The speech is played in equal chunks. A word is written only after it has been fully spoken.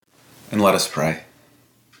And let us pray.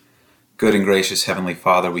 Good and gracious Heavenly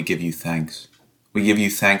Father, we give you thanks. We give you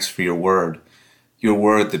thanks for your word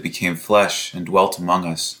that became flesh and dwelt among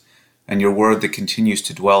us, and your word that continues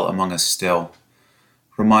to dwell among us still.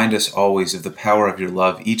 Remind us always of the power of your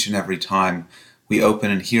love each and every time we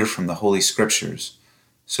open and hear from the Holy Scriptures,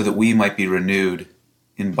 so that we might be renewed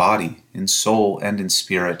in body, in soul, and in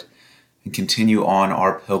spirit, and continue on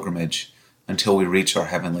our pilgrimage until we reach our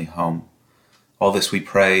heavenly home. All this we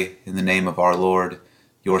pray in the name of our Lord,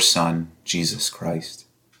 your Son, Jesus Christ.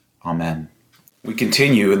 Amen. We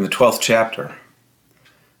continue in the 12th chapter.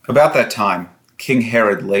 About that time, King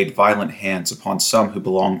Herod laid violent hands upon some who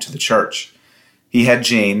belonged to the church. He had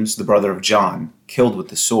James, the brother of John, killed with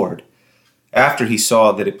the sword. After he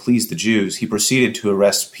saw that it pleased the Jews, he proceeded to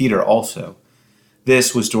arrest Peter also.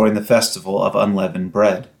 This was during the festival of unleavened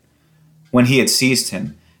bread. When he had seized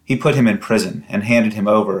him, he put him in prison and handed him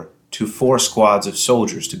over to 4 squads of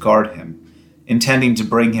soldiers to guard him, intending to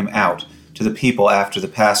bring him out to the people after the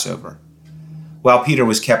Passover. While Peter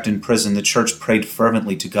was kept in prison, the church prayed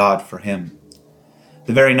fervently to God for him.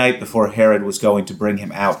 The very night before Herod was going to bring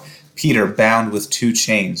him out, Peter, bound with 2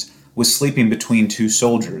 chains, was sleeping between 2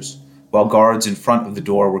 soldiers, while guards in front of the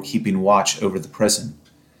door were keeping watch over the prison.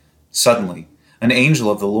 Suddenly, an angel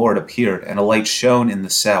of the Lord appeared, and a light shone in the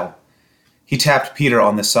cell. He tapped Peter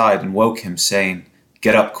on the side and woke him, saying,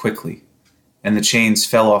 "Get up quickly." And the chains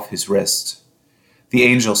fell off his wrists. The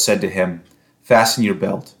angel said to him, "Fasten your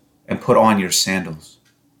belt and put on your sandals."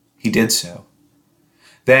 He did so.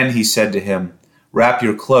 Then he said to him, "Wrap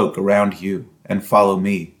your cloak around you and follow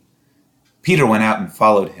me." Peter went out and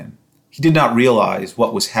followed him. He did not realize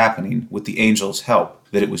what was happening with the angel's help,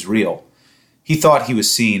 that it was real. He thought he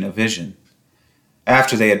was seeing a vision.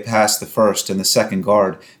 After they had passed the first and the second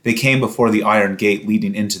guard, they came before the iron gate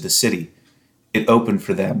leading into the city. It opened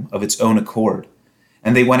for them of its own accord,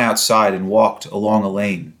 and they went outside and walked along a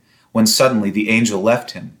lane, when suddenly the angel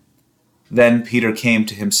left him. Then Peter came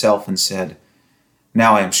to himself and said,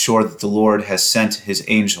 "Now I am sure that the Lord has sent his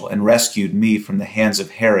angel and rescued me from the hands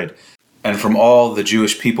of Herod and from all the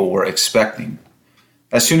Jewish people were expecting."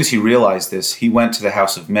 As soon as he realized this, he went to the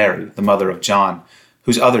house of Mary, the mother of John,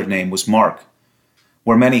 whose other name was Mark,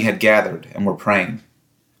 where many had gathered and were praying.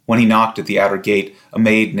 When he knocked at the outer gate, a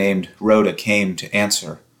maid named Rhoda came to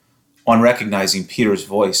answer. On recognizing Peter's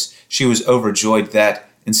voice, she was overjoyed that,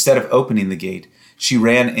 instead of opening the gate, she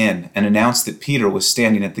ran in and announced that Peter was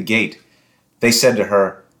standing at the gate. They said to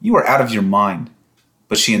her, "You are out of your mind."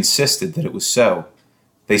 But she insisted that it was so.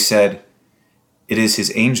 They said, "It is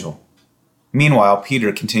his angel." Meanwhile,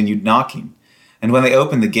 Peter continued knocking, and when they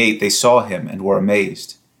opened the gate, they saw him and were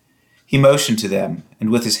amazed. He motioned to them, and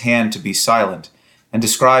with his hand to be silent, and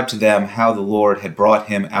described to them how the Lord had brought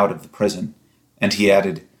him out of the prison. And he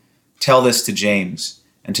added, "Tell this to James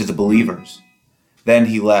and to the believers." Then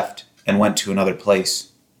he left and went to another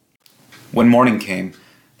place. When morning came,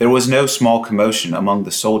 there was no small commotion among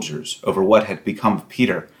the soldiers over what had become of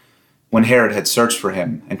Peter. When Herod had searched for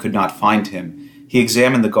him and could not find him, he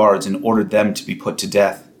examined the guards and ordered them to be put to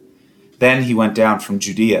death. Then he went down from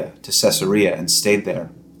Judea to Caesarea and stayed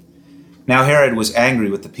there. Now Herod was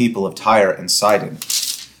angry with the people of Tyre and Sidon.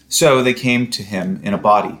 So they came to him in a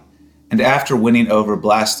body, and after winning over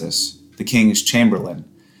Blastus, the king's chamberlain,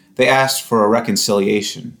 they asked for a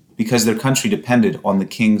reconciliation, because their country depended on the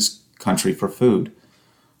king's country for food.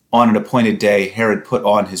 On an appointed day, Herod put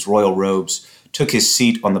on his royal robes, took his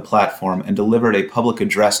seat on the platform, and delivered a public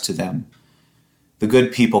address to them. The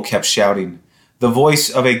good people kept shouting, "The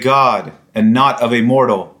voice of a god, and not of a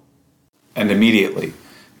mortal." And immediately,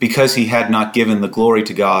 because he had not given the glory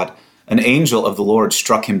to God, an angel of the Lord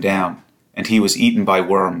struck him down, and he was eaten by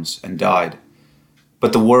worms and died.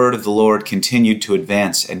 But the word of the Lord continued to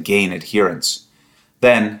advance and gain adherents.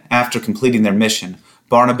 Then, after completing their mission,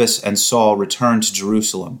 Barnabas and Saul returned to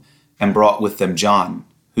Jerusalem and brought with them John,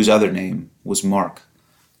 whose other name was Mark.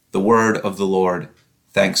 The word of the Lord.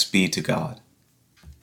 Thanks be to God.